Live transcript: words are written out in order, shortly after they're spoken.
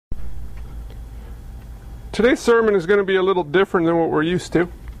Today's sermon is going to be a little different than what we're used to.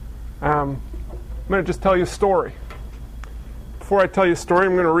 I'm going to just tell you a story. Before I tell you a story,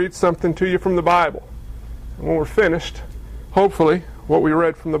 I'm going to read something to you from the Bible. And when we're finished, hopefully, what we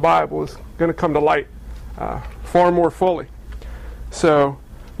read from the Bible is going to come to light far more fully. So,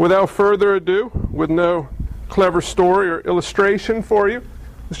 without further ado, with no clever story or illustration for you,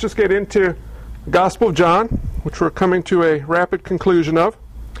 let's just get into the Gospel of John, which we're coming to a rapid conclusion of.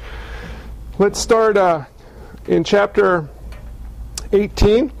 Let's start in chapter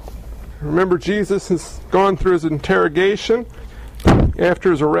 18. Remember, Jesus has gone through his interrogation after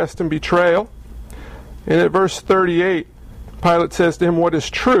his arrest and betrayal. And at verse 38, Pilate says to him, "What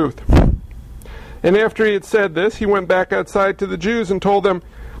is truth?" And after he had said this, he went back outside to the Jews and told them,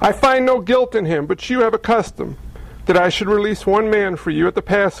 "I find no guilt in him, but you have a custom that I should release one man for you at the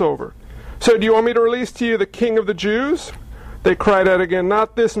Passover. So do you want me to release to you the king of the Jews?" They cried out again,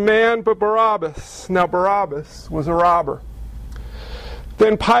 "Not this man, but Barabbas." Now Barabbas was a robber.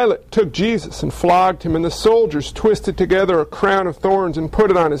 Then Pilate took Jesus and flogged him, and the soldiers twisted together a crown of thorns and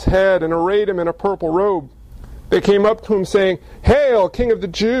put it on his head and arrayed him in a purple robe. They came up to him saying, "Hail, King of the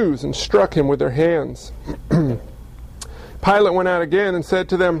Jews," and struck him with their hands. Pilate went out again and said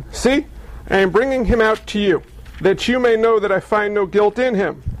to them, "See, I am bringing him out to you, that you may know that I find no guilt in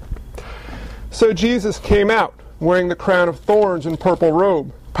him." So Jesus came out, wearing the crown of thorns and purple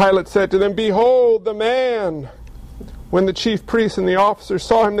robe. Pilate said to them, "Behold the man!" When the chief priests and the officers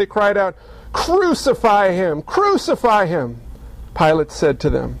saw him, they cried out, "Crucify him! Crucify him!" Pilate said to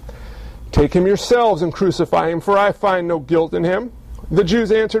them, "Take him yourselves and crucify him, for I find no guilt in him." The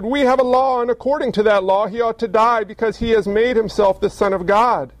Jews answered, "We have a law, and according to that law he ought to die, because he has made himself the Son of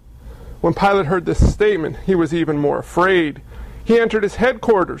God." When Pilate heard this statement, he was even more afraid. He entered his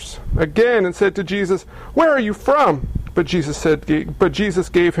headquarters again and said to Jesus, "Where are you from?" But Jesus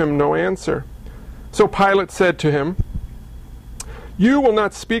gave him no answer. So Pilate said to him, "You will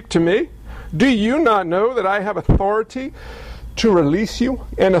not speak to me? Do you not know that I have authority to release you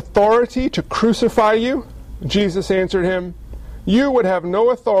and authority to crucify you?" Jesus answered him, "You would have no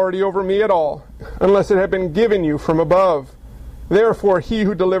authority over me at all, unless it had been given you from above. Therefore he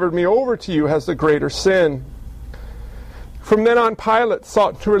who delivered me over to you has the greater sin." From then on, Pilate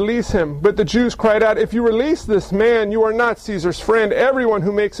sought to release him, but the Jews cried out, "If you release this man, you are not Caesar's friend. Everyone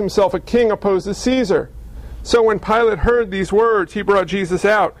who makes himself a king opposes Caesar." So when Pilate heard these words, he brought Jesus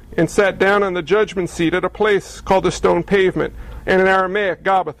out and sat down on the judgment seat at a place called the Stone Pavement, and in Aramaic,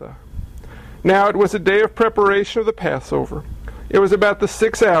 Gabbatha. Now it was a day of preparation of the Passover. It was about the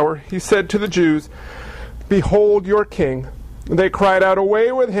 6th hour. He said to the Jews, "Behold your king." They cried out,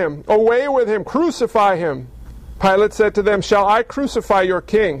 "Away with him! Away with him! Crucify him!" Pilate said to them, "Shall I crucify your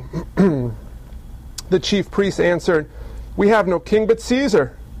king?" The chief priests answered, "We have no king but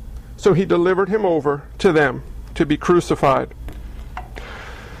Caesar." So he delivered him over to them to be crucified.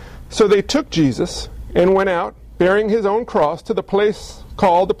 So they took Jesus and went out, bearing his own cross, to the place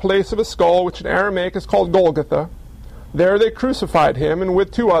called the place of a skull, which in Aramaic is called Golgotha. There they crucified him, and with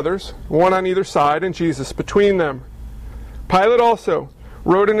 2 others, one on either side, and Jesus between them. Pilate also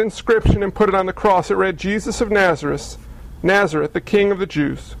wrote an inscription and put it on the cross. It read, "Jesus of Nazareth, the King of the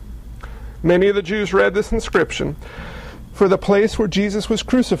Jews." Many of the Jews read this inscription, for the place where Jesus was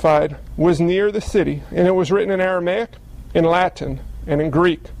crucified was near the city, and it was written in Aramaic, in Latin, and in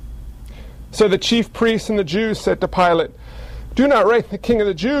Greek. So the chief priests and the Jews said to Pilate, "Do not write the King of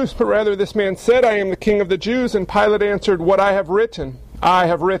the Jews, but rather this man said, 'I am the King of the Jews.'" And Pilate answered, "What I have written, I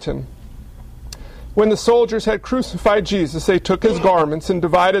have written." When the soldiers had crucified Jesus, they took his garments and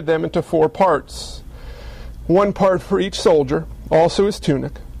divided them into 4 parts, 1 part for each soldier, also his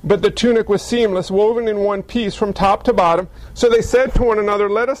tunic. But the tunic was seamless, woven in one piece from top to bottom. So they said to one another,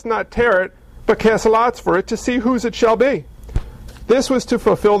 "Let us not tear it, but cast lots for it to see whose it shall be." This was to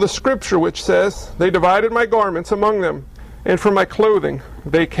fulfill the scripture which says, "They divided my garments among them, and for my clothing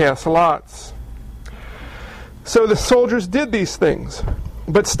they cast lots." So the soldiers did these things.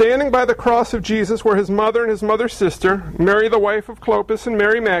 But standing by the cross of Jesus were his mother and his mother's sister, Mary the wife of Clopas and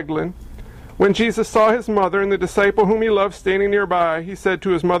Mary Magdalene. When Jesus saw his mother and the disciple whom he loved standing nearby, he said to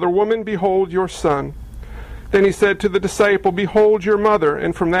his mother, "Woman, behold your son." Then he said to the disciple, "Behold your mother."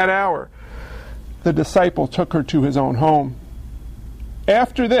 And from that hour, the disciple took her to his own home.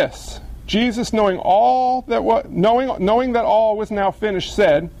 After this, Jesus, knowing that all was now finished,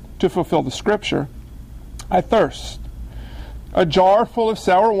 said, to fulfill the scripture, "I thirst." A jar full of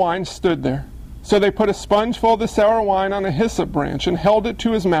sour wine stood there. So they put a sponge full of the sour wine on a hyssop branch and held it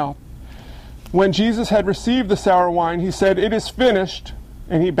to his mouth. When Jesus had received the sour wine, he said, "It is finished,"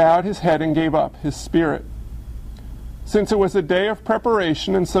 and he bowed his head and gave up his spirit. since it was a day of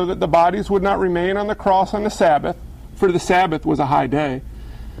preparation, and so that the bodies would not remain on the cross on the Sabbath, for the Sabbath was a high day,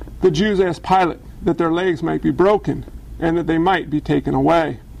 the Jews asked Pilate that their legs might be broken, and that they might be taken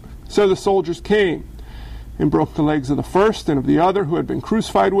away. So the soldiers came and broke the legs of the first and of the other who had been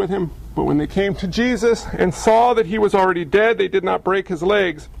crucified with him. But when they came to Jesus and saw that he was already dead, they did not break his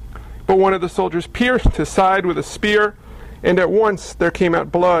legs. But one of the soldiers pierced his side with a spear, and at once there came out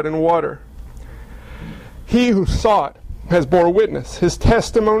blood and water. He who saw it has bore witness. His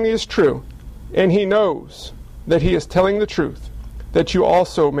testimony is true, and he knows that he is telling the truth, that you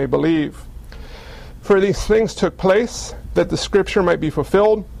also may believe. For these things took place, that the scripture might be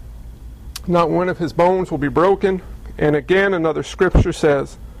fulfilled. Not one of his bones will be broken. And again, another scripture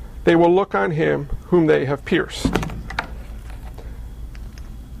says, they will look on him whom they have pierced.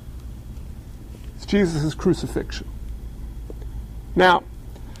 It's Jesus' crucifixion. Now,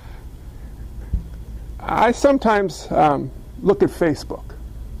 I sometimes look at Facebook.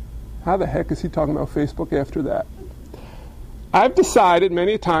 How the heck is he talking about Facebook after that? I've decided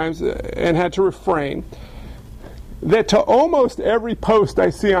many times and had to refrain that to almost every post I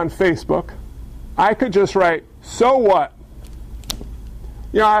see on Facebook, I could just write, so what?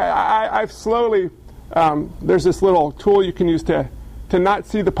 You know, I've slowly, there's this little tool you can use to not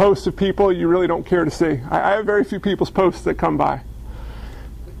see the posts of people you really don't care to see. I have very few people's posts that come by.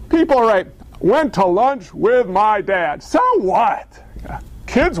 People write, went to lunch with my dad. So what?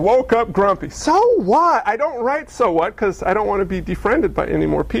 Kids woke up grumpy. So what? I don't write so what because I don't want to be defriended by any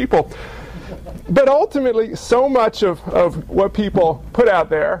more people. But ultimately, so much of what people put out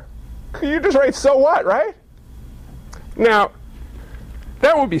there, you just write so what, right? Now,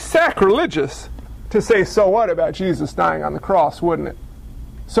 that would be sacrilegious to say so what about Jesus dying on the cross, wouldn't it?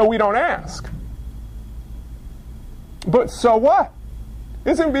 So we don't ask. But so what?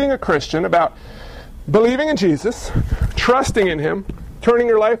 Isn't being a Christian about believing in Jesus, trusting in him, turning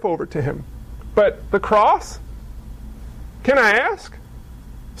your life over to him? But the cross? Can I ask?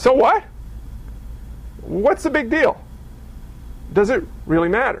 So what? What's the big deal? Does it really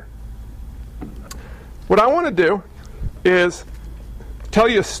matter? What I want to do is tell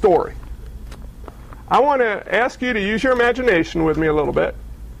you a story. I want to ask you to use your imagination with me a little bit.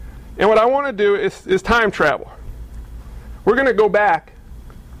 And what I want to do is time travel. We're going to go back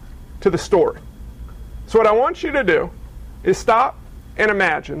to the story. So what I want you to do is stop and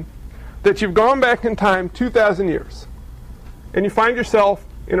imagine that you've gone back in time 2,000 years and you find yourself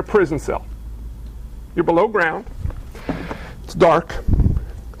in a prison cell. You're below ground. It's dark.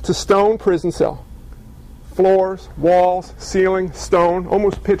 It's a stone prison cell. Floors, walls, ceiling, stone,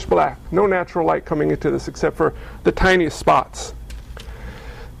 almost pitch black. No natural light coming into this except for the tiniest spots.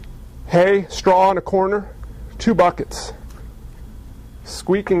 Hay, straw in a corner, 2 buckets.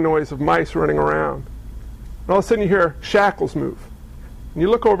 Squeaking noise of mice running around. And all of a sudden you hear shackles move. And you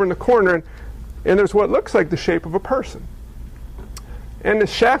look over in the corner and there's what looks like the shape of a person. And the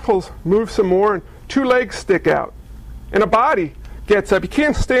shackles move some more and 2 legs stick out. And a body gets up. He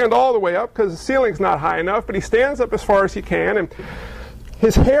can't stand all the way up because the ceiling's not high enough, but he stands up as far as he can, and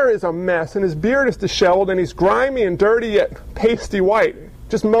his hair is a mess, and his beard is disheveled, and he's grimy and dirty yet pasty white,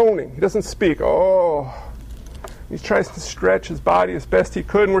 just moaning. He doesn't speak. Oh. He tries to stretch his body as best he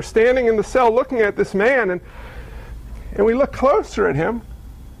could, and we're standing in the cell looking at this man, and we look closer at him,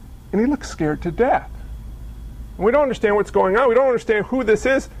 and he looks scared to death. And we don't understand what's going on. We don't understand who this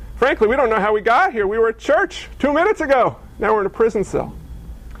is. Frankly, we don't know how we got here. We were at church 2 minutes ago. Now we're in a prison cell.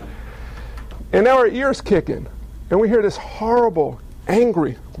 And now our ears kick in. And we hear this horrible,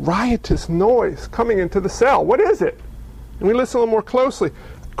 angry, riotous noise coming into the cell. What is it? And we listen a little more closely.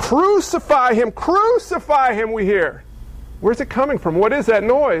 Crucify him! Crucify him, we hear. Where's it coming from? What is that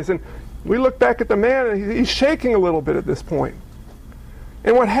noise? And we look back at the man, and he's shaking a little bit at this point.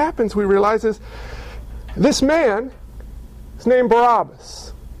 And what happens, we realize, is this man is named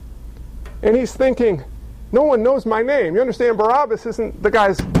Barabbas. And he's thinking, no one knows my name. You understand, Barabbas isn't the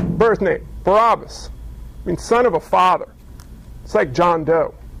guy's birth name. Barabbas means son of a father. It's like John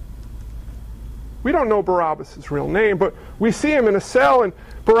Doe. We don't know Barabbas' real name, but we see him in a cell, and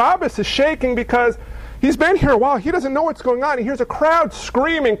Barabbas is shaking because he's been here a while. He doesn't know what's going on. He hears a crowd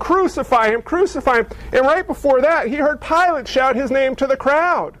screaming, crucify him, crucify him. And right before that, he heard Pilate shout his name to the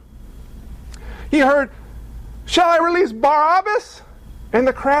crowd. He heard, shall I release Barabbas? And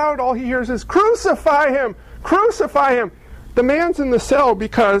the crowd, all he hears is, crucify him! Crucify him! The man's in the cell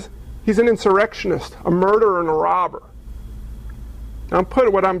because he's an insurrectionist, a murderer, and a robber. Now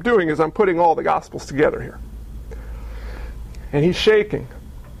what I'm doing is I'm putting all the Gospels together here. And he's shaking.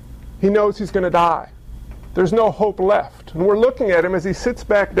 He knows he's going to die. There's no hope left. And we're looking at him as he sits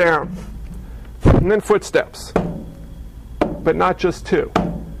back down. And then footsteps. but not just two.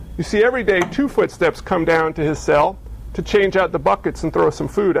 You see, every day 2 footsteps come down to his cell to change out the buckets and throw some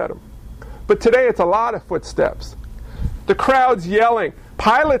food at him. But today it's a lot of footsteps. The crowd's yelling.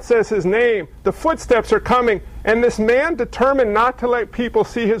 Pilate says his name. The footsteps are coming. And this man determined not to let people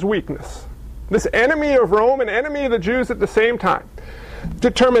see his weakness. This enemy of Rome and enemy of the Jews at the same time.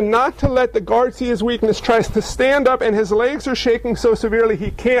 Determined not to let the guard see his weakness, tries to stand up, and his legs are shaking so severely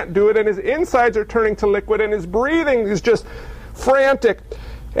he can't do it, and his insides are turning to liquid, and his breathing is just frantic.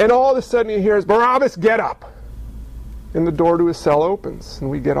 And all of a sudden you hear, Barabbas, get up! And the door to his cell opens, and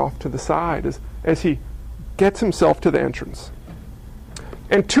we get off to the side as he gets himself to the entrance.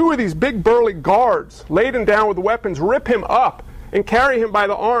 And 2 of these big burly guards, laden down with weapons, rip him up and carry him by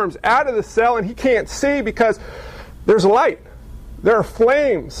the arms out of the cell, and he can't see because there's light. There are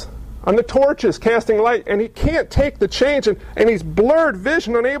flames on the torches casting light, and he can't take the change, and he's blurred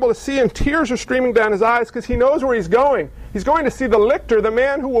vision, unable to see, and tears are streaming down his eyes because he knows where he's going. He's going to see the lictor, the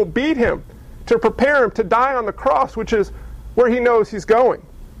man who will beat him, to prepare him to die on the cross, which is where he knows he's going.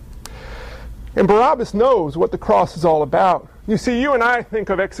 And Barabbas knows what the cross is all about. You see, you and I think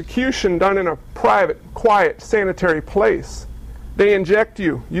of execution done in a private, quiet, sanitary place. They inject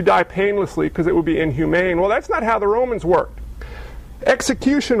you. You die painlessly because it would be inhumane. Well, that's not how the Romans worked.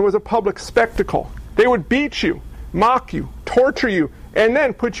 Execution was a public spectacle. They would beat you, mock you, torture you, and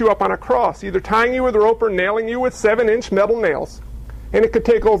then put you up on a cross, either tying you with a rope or nailing you with 7-inch metal nails. And it could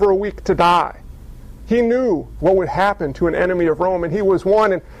take over a week to die. He knew what would happen to an enemy of Rome, and he was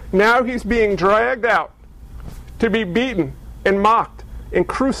one, and now he's being dragged out to be beaten and mocked and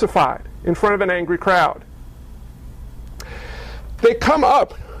crucified in front of an angry crowd. They come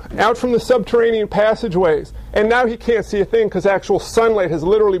up out from the subterranean passageways, and now he can't see a thing because actual sunlight has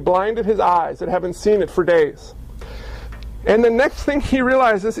literally blinded his eyes that haven't seen it for days. And the next thing he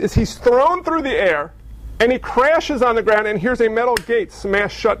realizes is he's thrown through the air, and he crashes on the ground and hears a metal gate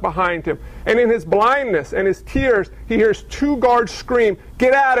smash shut behind him. And in his blindness and his tears, he hears 2 guards scream,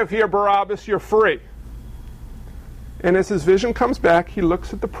 "Get out of here, Barabbas, you're free." And as his vision comes back, he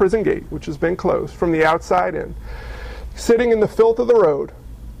looks at the prison gate, which has been closed from the outside in, sitting in the filth of the road,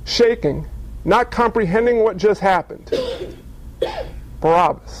 shaking, not comprehending what just happened.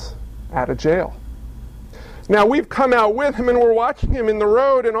 Barabbas out of jail. Now we've come out with him and we're watching him in the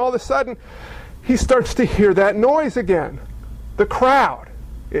road, and all of a sudden he starts to hear that noise again. The crowd.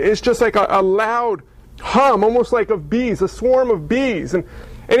 It's just like a loud hum, almost like of bees, a swarm of bees. And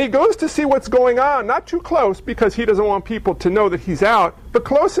he goes to see what's going on, not too close because he doesn't want people to know that he's out, but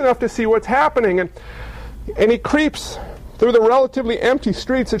close enough to see what's happening. And he creeps through the relatively empty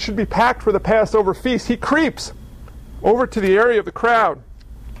streets that should be packed for the Passover feast. He creeps over to the area of the crowd,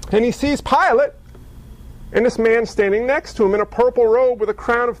 and he sees Pilate and this man standing next to him in a purple robe with a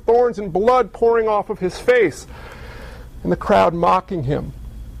crown of thorns and blood pouring off of his face, and the crowd mocking him.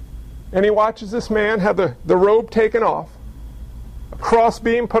 And he watches this man have the robe taken off, a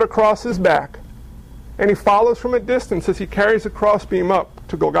crossbeam put across his back, and he follows from a distance as he carries the crossbeam up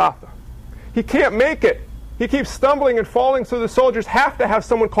to Golgotha. He can't make it. He keeps stumbling and falling, so the soldiers have to have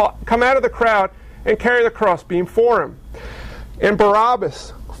someone come out of the crowd and carry the crossbeam for him. And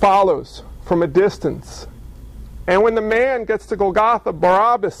Barabbas follows from a distance. And when the man gets to Golgotha,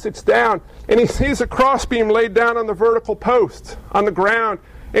 Barabbas sits down, and he sees a crossbeam laid down on the vertical post on the ground,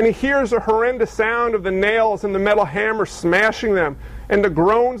 and he hears a horrendous sound of the nails and the metal hammer smashing them, and the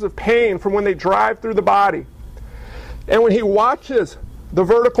groans of pain from when they drive through the body. And when he watches the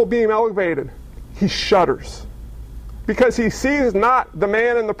vertical beam elevated, he shudders, because he sees not the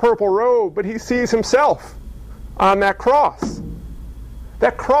man in the purple robe, but he sees himself on that cross.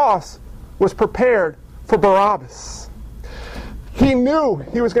 That cross was prepared for Barabbas. He knew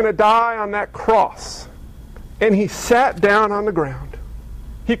he was going to die on that cross, and he sat down on the ground.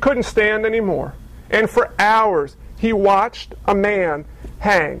 He couldn't stand anymore, and for hours he watched a man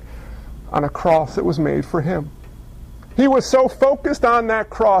hang on a cross that was made for him. He was so focused on that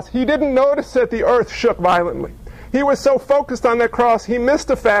cross, he didn't notice that the earth shook violently. He was so focused on that cross, he missed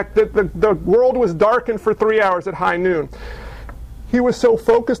the fact that the world was darkened for 3 hours at high noon. He was so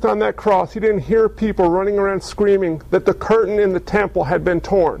focused on that cross, he didn't hear people running around screaming that the curtain in the temple had been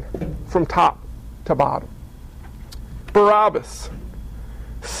torn from top to bottom. Barabbas,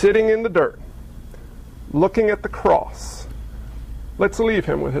 sitting in the dirt, looking at the cross. Let's leave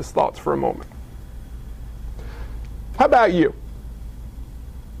him with his thoughts for a moment. How about you?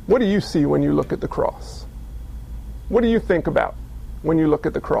 What do you see when you look at the cross? What do you think about when you look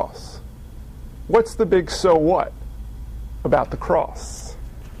at the cross? What's the big so what about the cross?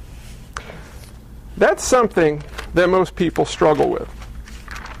 That's something that most people struggle with.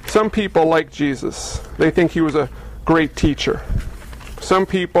 Some people, like Jesus, they think he was a great teacher. Some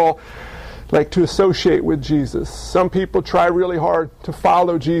people like to associate with Jesus. Some people try really hard to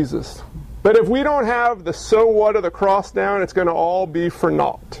follow Jesus. But if we don't have the so what of the cross down, it's going to all be for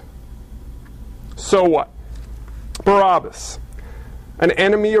naught. So what? Barabbas, an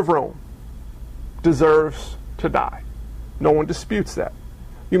enemy of Rome, deserves to die. No one disputes that.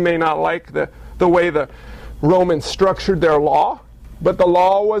 You may not like the way the Romans structured their law, but the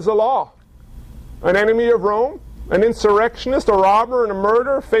law was a law. An enemy of Rome, an insurrectionist, a robber, and a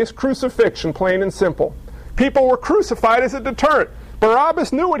murderer faced crucifixion, plain and simple. People were crucified as a deterrent.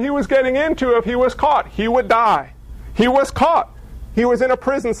 Barabbas knew what he was getting into if he was caught. He would die. He was caught. He was in a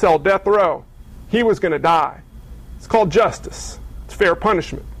prison cell, death row. He was going to die. It's called justice. It's fair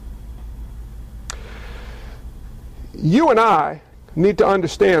punishment. You and I need to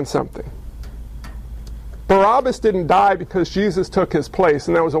understand something. Barabbas didn't die because Jesus took his place,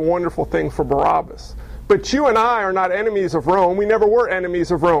 and that was a wonderful thing for Barabbas. But you and I are not enemies of Rome. We never were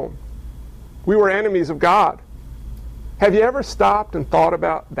enemies of Rome. We were enemies of God. Have you ever stopped and thought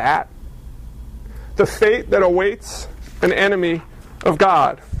about that? The fate that awaits an enemy of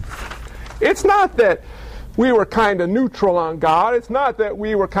God. It's not that we were kind of neutral on God. It's not that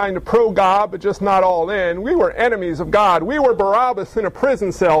we were kind of pro-God, but just not all in. We were enemies of God. We were Barabbas in a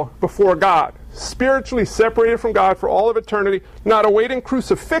prison cell before God, spiritually separated from God for all of eternity, not awaiting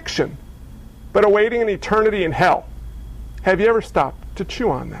crucifixion, but awaiting an eternity in hell. Have you ever stopped to chew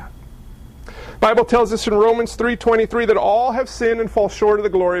on that? The Bible tells us in Romans 3:23 that all have sinned and fall short of the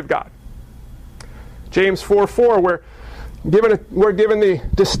glory of God. James 4:4, we're given the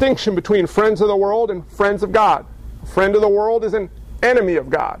distinction between friends of the world and friends of God. A friend of the world is an enemy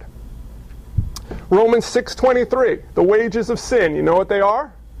of God. Romans 6:23, the wages of sin, you know what they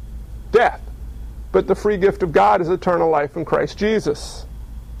are? Death. But the free gift of God is eternal life in Christ Jesus.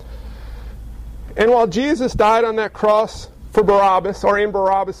 And while Jesus died on that cross for Barabbas, or in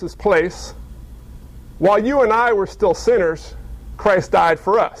Barabbas' place, while you and I were still sinners, Christ died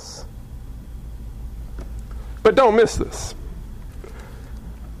for us. But don't miss this.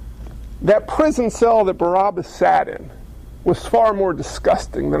 That prison cell that Barabbas sat in was far more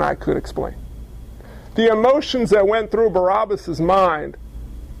disgusting than I could explain. The emotions that went through Barabbas' mind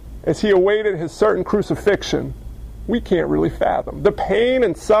as he awaited his certain crucifixion, we can't really fathom. The pain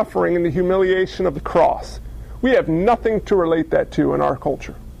and suffering and the humiliation of the cross, we have nothing to relate that to in our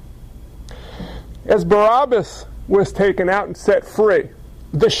culture. As Barabbas was taken out and set free,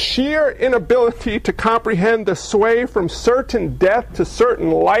 the sheer inability to comprehend the sway from certain death to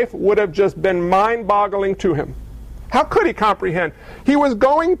certain life would have just been mind-boggling to him. How could he comprehend? He was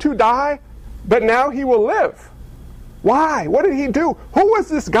going to die, but now he will live. Why? What did he do? Who was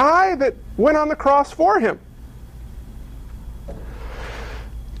this guy that went on the cross for him?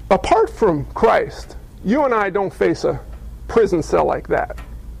 Apart from Christ, you and I don't face a prison cell like that.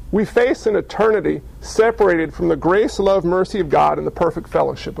 We face an eternity separated from the grace, love, mercy of God and the perfect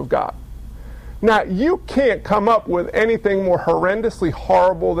fellowship of God. Now, you can't come up with anything more horrendously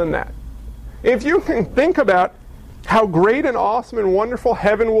horrible than that. If you can think about how great and awesome and wonderful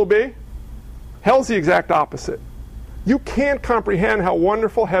heaven will be, hell's the exact opposite. You can't comprehend how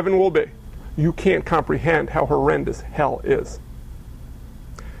wonderful heaven will be. You can't comprehend how horrendous hell is.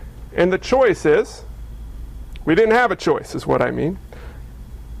 And the choice is, we didn't have a choice, is what I mean.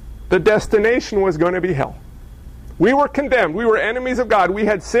 The destination was going to be hell. We were condemned. We were enemies of God. We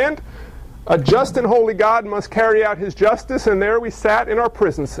had sinned. A just and holy God must carry out his justice, and there we sat in our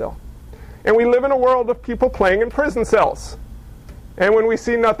prison cell. And we live in a world of people playing in prison cells. And when we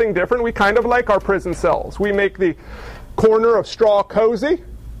see nothing different, we kind of like our prison cells. We make the corner of straw cozy.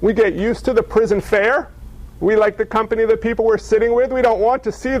 We get used to the prison fare. We like the company that people we're sitting with. We don't want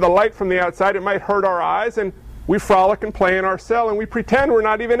to see the light from the outside. It might hurt our eyes, and we frolic and play in our cell, and we pretend we're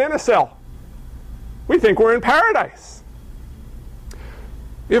not even in a cell. We think we're in paradise.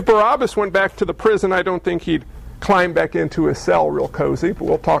 If Barabbas went back to the prison, I don't think he'd climb back into his cell real cozy, but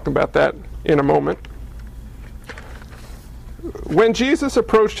we'll talk about that in a moment. When Jesus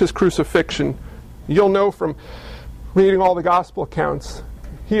approached his crucifixion, you'll know from reading all the gospel accounts,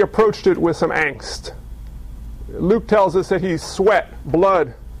 he approached it with some angst. Luke tells us that he sweat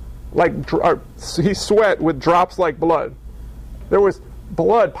blood, he sweat with drops like blood. There was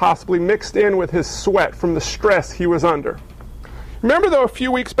blood possibly mixed in with his sweat from the stress he was under. Remember, though, a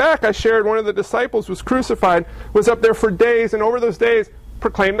few weeks back I shared one of the disciples was crucified, was up there for days, and over those days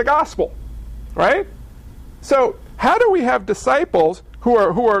proclaimed the gospel. Right? So how do we have disciples who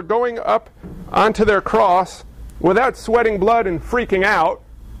are going up onto their cross without sweating blood and freaking out,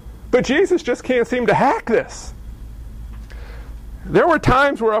 but Jesus just can't seem to hack this? There were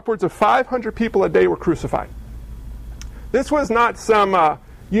times where upwards of 500 people a day were crucified. This was not some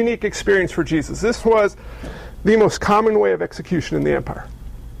unique experience for Jesus. This was the most common way of execution in the empire.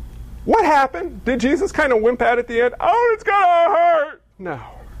 What happened? Did Jesus kind of wimp out at the end? Oh, it's going to hurt. No.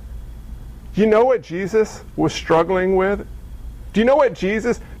 You know what Jesus was struggling with? Do you know what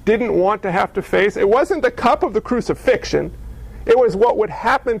Jesus didn't want to have to face? It wasn't the cup of the crucifixion. It was what would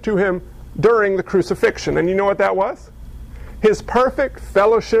happen to him during the crucifixion. And you know what that was? His perfect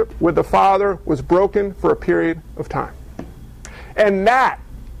fellowship with the Father was broken for a period of time. And that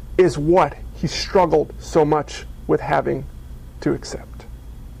is what he struggled so much with having to accept.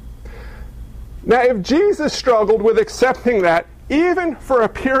 Now, if Jesus struggled with accepting that, even for a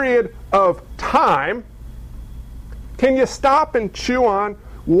period of time, can you stop and chew on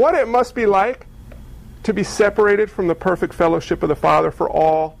what it must be like to be separated from the perfect fellowship of the Father for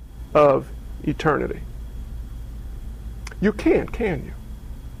all of eternity? You can't, can you?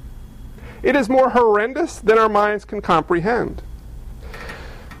 It is more horrendous than our minds can comprehend.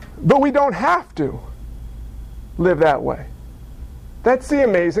 But we don't have to live that way. That's the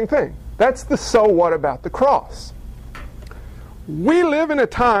amazing thing. That's the so what about the cross. We live in a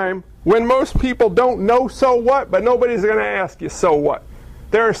time when most people don't know so what, but nobody's going to ask you so what.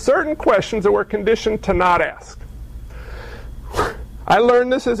 There are certain questions that we're conditioned to not ask. I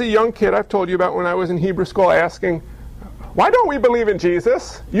learned this as a young kid. I've told you about when I was in Hebrew school asking, why don't we believe in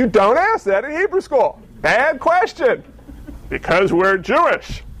Jesus? You don't ask that in Hebrew school. Bad question. Because we're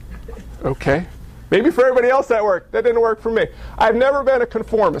Jewish. Okay. Maybe for everybody else that worked. That didn't work for me. I've never been a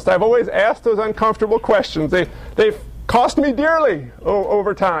conformist. I've always asked those uncomfortable questions. They've cost me dearly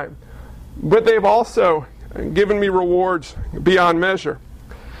over time. But they've also given me rewards beyond measure.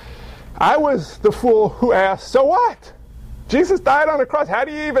 I was the fool who asked, so what? Jesus died on the cross. How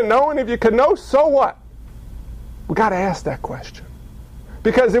do you even know? And if you could know, so what? We've got to ask that question.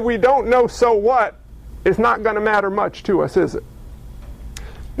 Because if we don't know so what, it's not going to matter much to us, is it?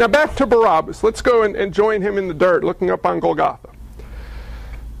 Now back to Barabbas. Let's go and join him in the dirt, looking up on Golgotha.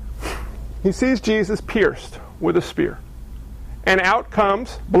 He sees Jesus pierced with a spear. And out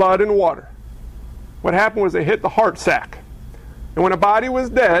comes blood and water. What happened was they hit the heart sac. And when a body was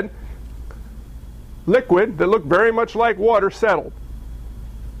dead, liquid that looked very much like water settled.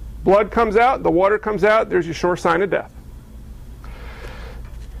 Blood comes out, the water comes out, there's your sure sign of death.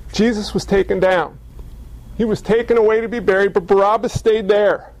 Jesus was taken down. He was taken away to be buried, but Barabbas stayed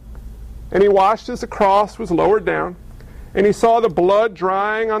there. And he watched as the cross was lowered down, and he saw the blood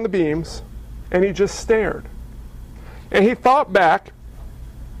drying on the beams, and he just stared. And he thought back,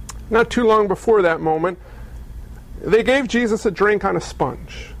 not too long before that moment, they gave Jesus a drink on a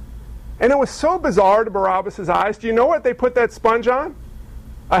sponge. And it was so bizarre to Barabbas' eyes. Do you know what they put that sponge on?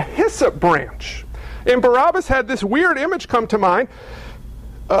 A hyssop branch. And Barabbas had this weird image come to mind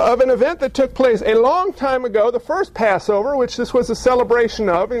of an event that took place a long time ago, the first Passover, which this was a celebration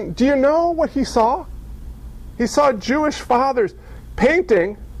of. And do you know what he saw? He saw Jewish fathers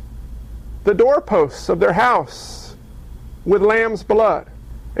painting the doorposts of their house with lamb's blood.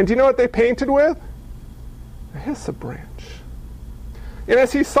 And do you know what they painted with? A hyssop branch. And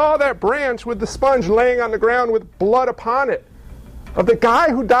as he saw that branch with the sponge laying on the ground with blood upon it, of the guy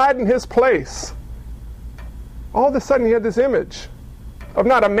who died in his place, all of a sudden he had this image of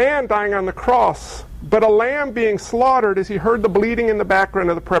not a man dying on the cross, but a lamb being slaughtered as he heard the bleeding in the background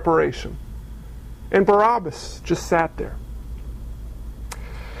of the preparation. And Barabbas just sat there.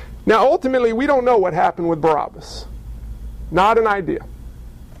 Now ultimately we don't know what happened with Barabbas. Not an idea.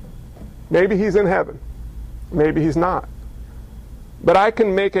 Maybe he's in heaven. Maybe he's not. But I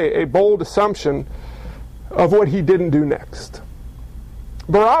can make a bold assumption of what he didn't do next.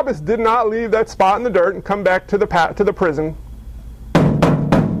 Barabbas did not leave that spot in the dirt and come back to the prison.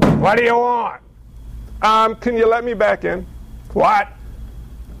 What do you want? Can you let me back in? What?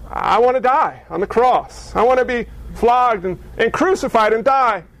 I want to die on the cross. I want to be flogged and crucified and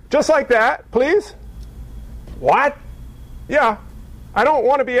die. Just like that, please. What? Yeah. I don't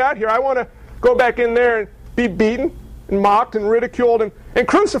want to be out here. I want to go back in there and be beaten and mocked and ridiculed and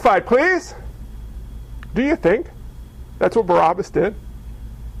crucified, please. Do you think that's what Barabbas did?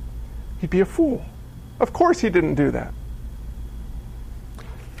 He'd be a fool. Of course he didn't do that.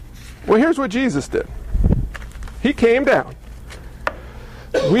 Well, here's what Jesus did. He came down.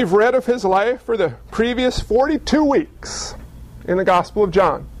 We've read of his life for the previous 42 weeks in the Gospel of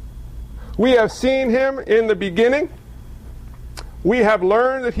John. We have seen him in the beginning. We have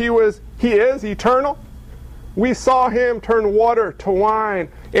learned that he is eternal. We saw him turn water to wine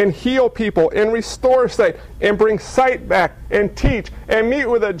and heal people and restore sight and bring sight back and teach and meet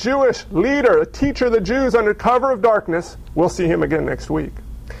with a Jewish leader, a teacher of the Jews under cover of darkness. We'll see him again next week.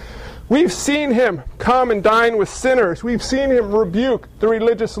 We've seen him come and dine with sinners. We've seen him rebuke the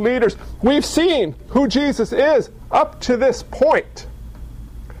religious leaders. We've seen who Jesus is up to this point.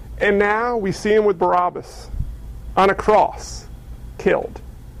 And now we see him with Barabbas on a cross, killed.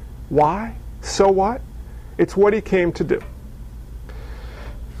 Why? So what? It's what he came to do.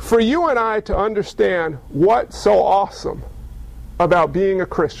 For you and I to understand what's so awesome about being a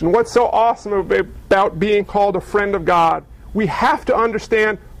Christian, what's so awesome about being called a friend of God, we have to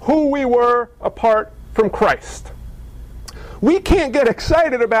understand who we were apart from Christ. We can't get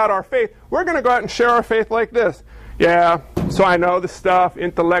excited about our faith. We're going to go out and share our faith like this. Yeah, so I know the stuff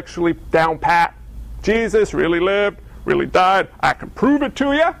intellectually down pat. Jesus really lived, really died. I can prove it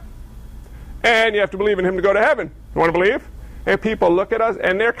to you. And you have to believe in him to go to heaven. You want to believe? And people look at us,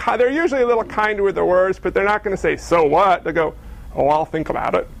 and they're usually a little kinder with their words, but they're not going to say, so what? They go, oh, I'll think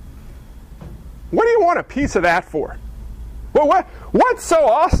about it. What do you want a piece of that for? Well, what's so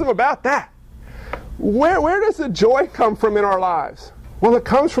awesome about that? Where does the joy come from in our lives? Well, it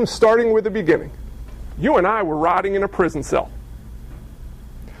comes from starting with the beginning. You and I were rotting in a prison cell.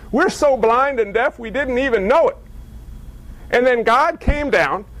 We're so blind and deaf we didn't even know it. And then God came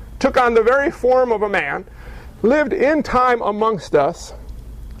down, took on the very form of a man, lived in time amongst us,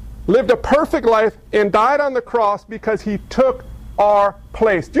 lived a perfect life, and died on the cross because he took our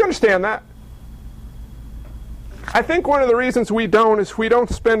place. Do you understand that? I think one of the reasons we don't is we don't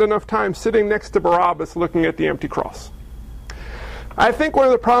spend enough time sitting next to Barabbas looking at the empty cross. I think one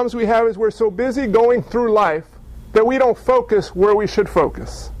of the problems we have is we're so busy going through life that we don't focus where we should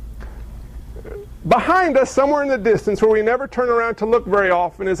focus. Behind us, somewhere in the distance, where we never turn around to look very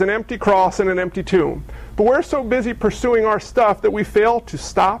often, is an empty cross and an empty tomb. But we're so busy pursuing our stuff that we fail to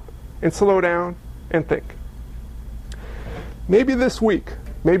stop and slow down and think. Maybe this week,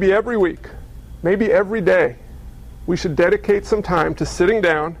 maybe every week, maybe every day, we should dedicate some time to sitting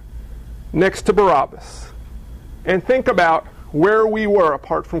down next to Barabbas and think about where we were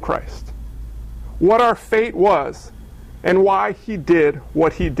apart from Christ, what our fate was, and why he did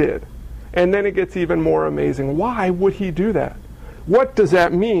what he did. And then it gets even more amazing. Why would he do that? What does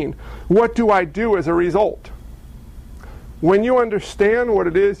that mean? What do I do as a result? When you understand what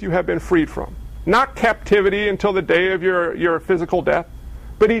it is you have been freed from, not captivity until the day of your physical death,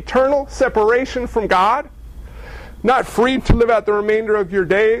 but eternal separation from God, not freed to live out the remainder of your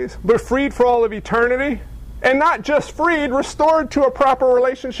days, but freed for all of eternity, and not just freed, restored to a proper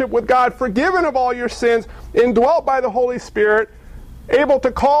relationship with God, forgiven of all your sins, indwelt by the Holy Spirit, able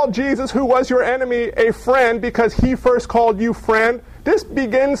to call Jesus, who was your enemy, a friend because he first called you friend. This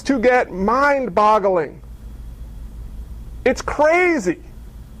begins to get mind-boggling. It's crazy.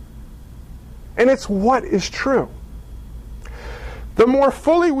 And it's what is true. The more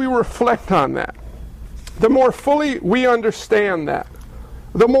fully we reflect on that, the more fully we understand that,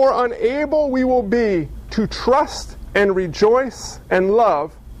 the more unable we will be to trust and rejoice and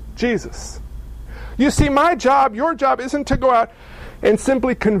love Jesus. You see, my job, your job, isn't to go out and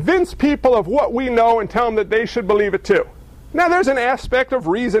simply convince people of what we know and tell them that they should believe it too. Now, there's an aspect of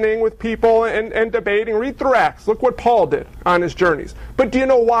reasoning with people and debating. Read through Acts. Look what Paul did on his journeys. But do you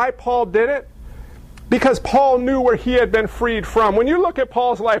know why Paul did it? Because Paul knew where he had been freed from. When you look at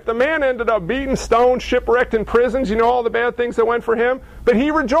Paul's life, the man ended up beaten, stoned, shipwrecked in prisons. You know all the bad things that went for him. But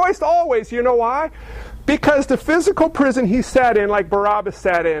he rejoiced always. You know why? Because the physical prison he sat in, like Barabbas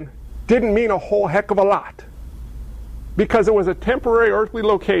sat in, didn't mean a whole heck of a lot. Because it was a temporary earthly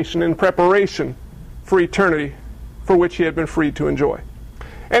location in preparation for eternity, for which he had been freed to enjoy.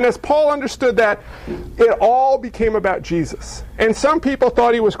 And as Paul understood that, it all became about Jesus. And some people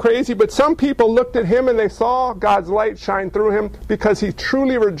thought he was crazy, but some people looked at him and they saw God's light shine through him because he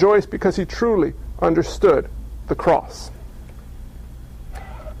truly rejoiced, because he truly understood the cross.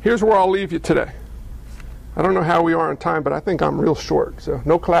 Here's where I'll leave you today. I don't know how we are on time, but I think I'm real short, so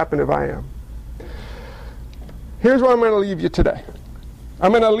no clapping if I am. Here's where I'm going to leave you today.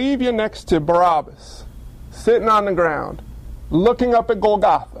 I'm going to leave you next to Barabbas, sitting on the ground, looking up at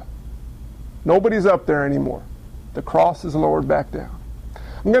Golgotha. Nobody's up there anymore. The cross is lowered back down.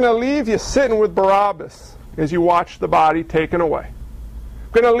 I'm going to leave you sitting with Barabbas as you watch the body taken away.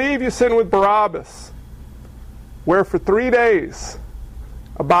 I'm going to leave you sitting with Barabbas, where for 3 days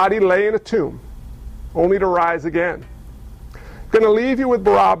a body lay in a tomb, only to rise again. I'm going to leave you with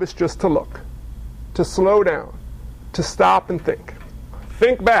Barabbas just to look, to slow down, to stop and think.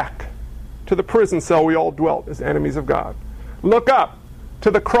 Think back to the prison cell we all dwelt as enemies of God. Look up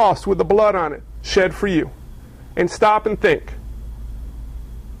to the cross with the blood on it shed for you. And stop and think,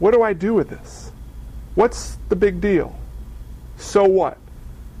 what do I do with this? What's the big deal? So what?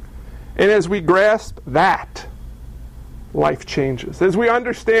 And as we grasp that, life changes. As we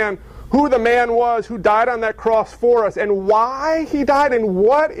understand who the man was who died on that cross for us and why he died and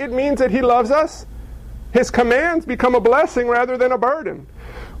what it means that he loves us, his commands become a blessing rather than a burden.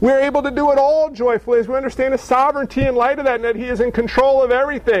 We're able to do it all joyfully as we understand his sovereignty in light of that and that he is in control of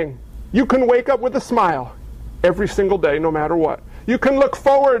everything. You can wake up with a smile every single day, no matter what. You can look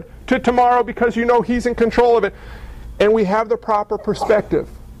forward to tomorrow because you know he's in control of it. And we have the proper perspective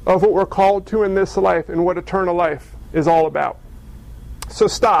of what we're called to in this life and what eternal life is all about. So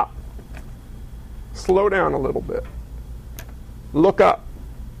stop. Slow down a little bit. Look up.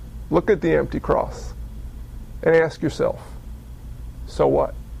 Look at the empty cross. And ask yourself, so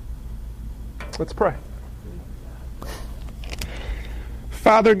what? Let's pray.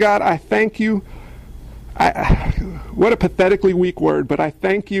 Father God, I thank you. What a pathetically weak word, but I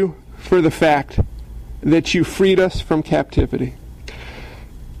thank you for the fact that you freed us from captivity.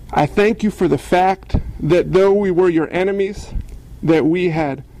 I thank you for the fact that though we were your enemies, that we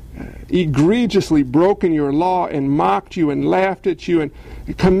had egregiously broken your law and mocked you and laughed at you and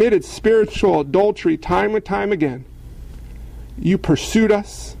committed spiritual adultery time and time again, you pursued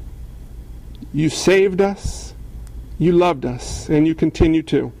us, you saved us, you loved us, and you continue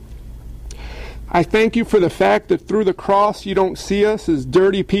to. I thank you for the fact that through the cross you don't see us as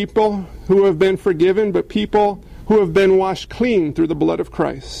dirty people who have been forgiven, but people who have been washed clean through the blood of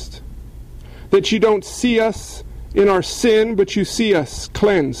Christ. That you don't see us in our sin, but you see us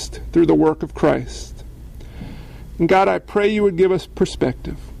cleansed through the work of Christ. And God, I pray you would give us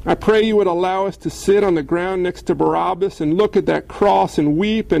perspective. I pray you would allow us to sit on the ground next to Barabbas and look at that cross and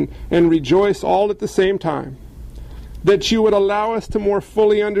weep and rejoice all at the same time. That you would allow us to more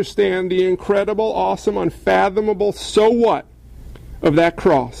fully understand the incredible, awesome, unfathomable so what of that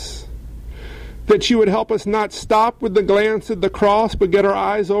cross. That you would help us not stop with the glance at the cross, but get our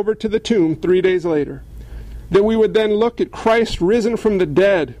eyes over to the tomb 3 days later. That we would then look at Christ risen from the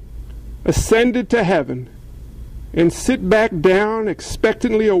dead, ascended to heaven, and sit back down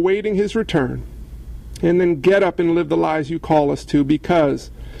expectantly awaiting his return. And then get up and live the lives you call us to,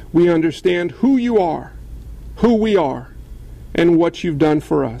 because we understand who you are, who we are, and what you've done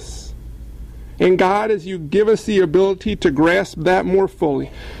for us. And God, as you give us the ability to grasp that more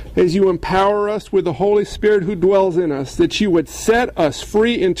fully, as you empower us with the Holy Spirit who dwells in us, that you would set us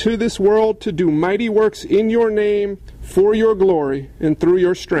free into this world to do mighty works in your name, for your glory, and through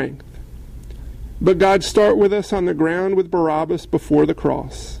your strength. But God, start with us on the ground with Barabbas before the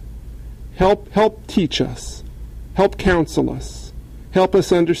cross. Help teach us. Help counsel us. Help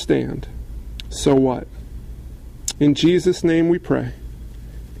us understand. So what? In Jesus' name we pray.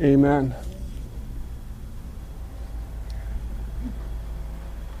 Amen.